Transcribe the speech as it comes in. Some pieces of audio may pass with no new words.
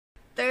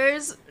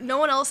There's no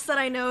one else that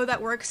I know that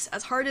works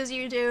as hard as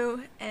you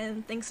do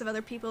and thinks of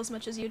other people as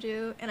much as you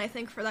do, and I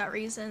think for that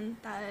reason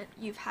that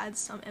you've had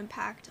some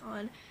impact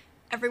on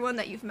everyone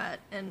that you've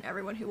met and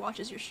everyone who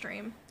watches your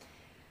stream.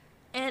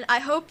 And I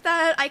hope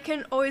that I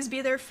can always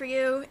be there for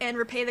you and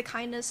repay the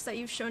kindness that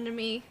you've shown to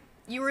me.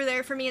 You were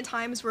there for me in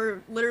times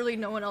where literally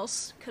no one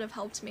else could have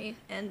helped me,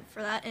 and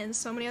for that and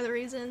so many other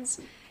reasons,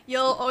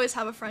 you'll always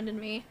have a friend in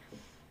me.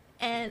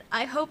 And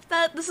I hope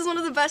that this is one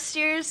of the best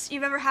years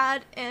you've ever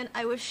had, and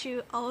I wish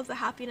you all of the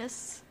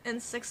happiness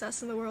and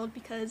success in the world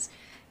because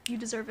you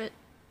deserve it.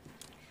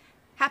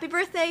 Happy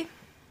birthday!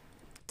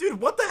 Dude,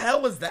 what the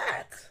hell was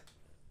that?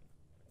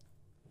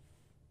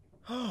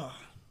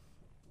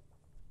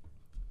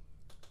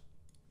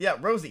 Yeah,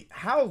 Rosie,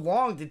 how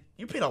long did...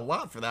 You paid a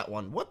lot for that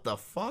one. What the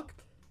fuck?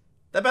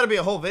 That better be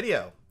a whole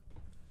video.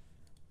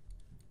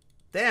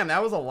 Damn,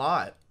 that was a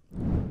lot.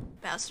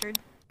 Bastard.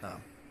 Oh.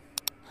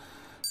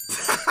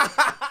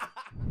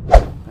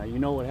 Now, you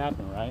know what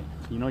happened, right?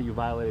 You know you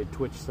violated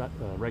Twitch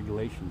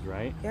regulations,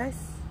 right? Yes.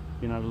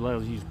 You're not allowed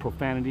to use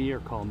profanity or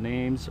call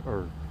names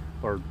or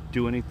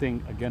do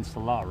anything against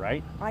the law,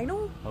 right? I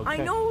know. Okay. I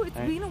know. It's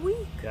been a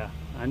week. Yeah.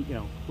 And, you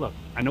know, look,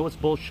 I know it's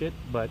bullshit,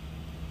 but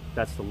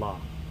that's the law,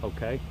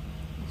 okay?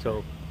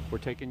 So, we're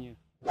taking you.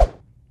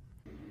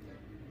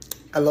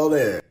 Hello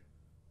there.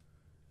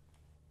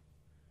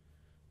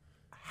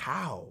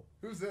 How?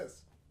 Who's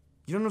this?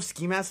 You don't know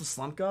Ski Mask of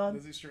Slump God?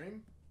 Does he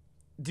stream?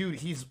 Dude,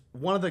 he's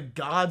one of the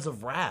gods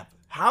of rap.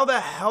 How the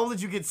hell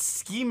did you get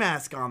Ski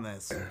Mask on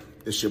this?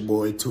 It's your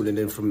boy tuning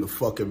in from the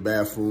fucking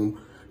bathroom.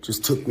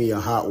 Just took me a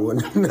hot one.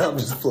 No, I'm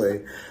just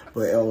playing.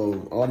 But I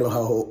don't know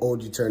how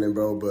old you turning,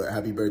 bro, but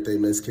happy birthday,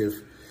 Mizkif.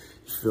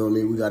 You feel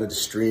me? We got to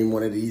stream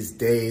one of these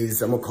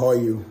days. I'm going to call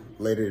you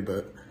later,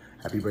 but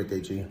happy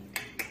birthday, G.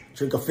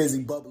 Drink a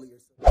fizzy bubbly or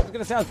something. It's going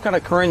to sound kind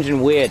of cringe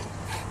and weird.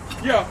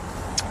 Yeah.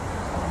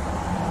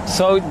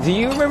 So, do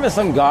you remember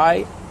some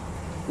guy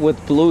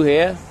with blue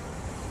hair?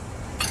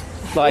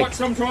 Like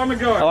some time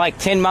ago? Like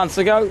 10 months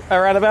ago,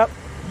 around about?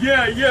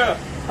 Yeah, yeah.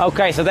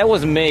 Okay, so that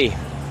was me.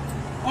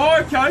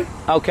 Oh, okay.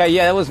 Okay,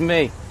 yeah, that was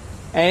me.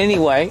 And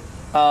anyway,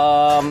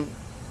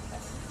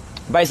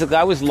 basically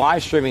I was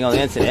live streaming on the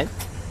internet.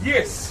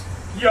 Yes.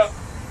 Yeah.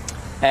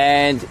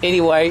 And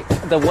anyway,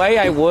 the way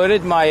I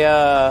worded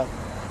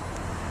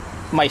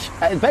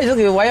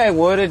basically the way I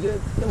worded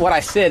what I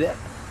said,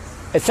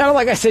 it sounded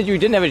like I said you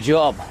didn't have a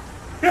job.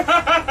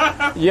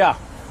 Yeah.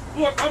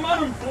 Look, I'm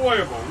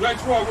unemployable.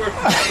 That's why we're...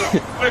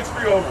 Let's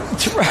be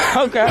honest.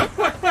 Okay.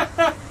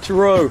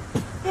 True.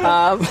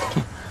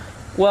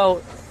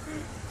 Well,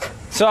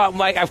 so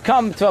I've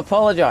come to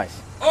apologize.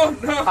 Oh,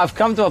 no. I've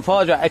come to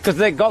apologize because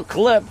they got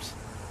clipped.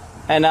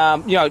 And,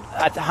 you know,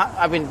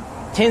 I mean,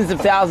 tens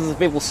of thousands of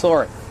people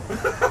saw it.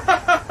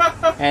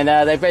 And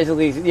they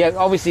basically, yeah,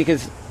 obviously,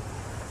 because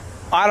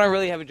I don't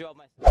really have a job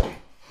myself.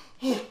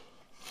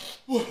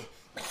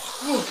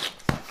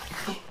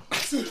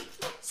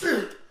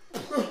 Sir.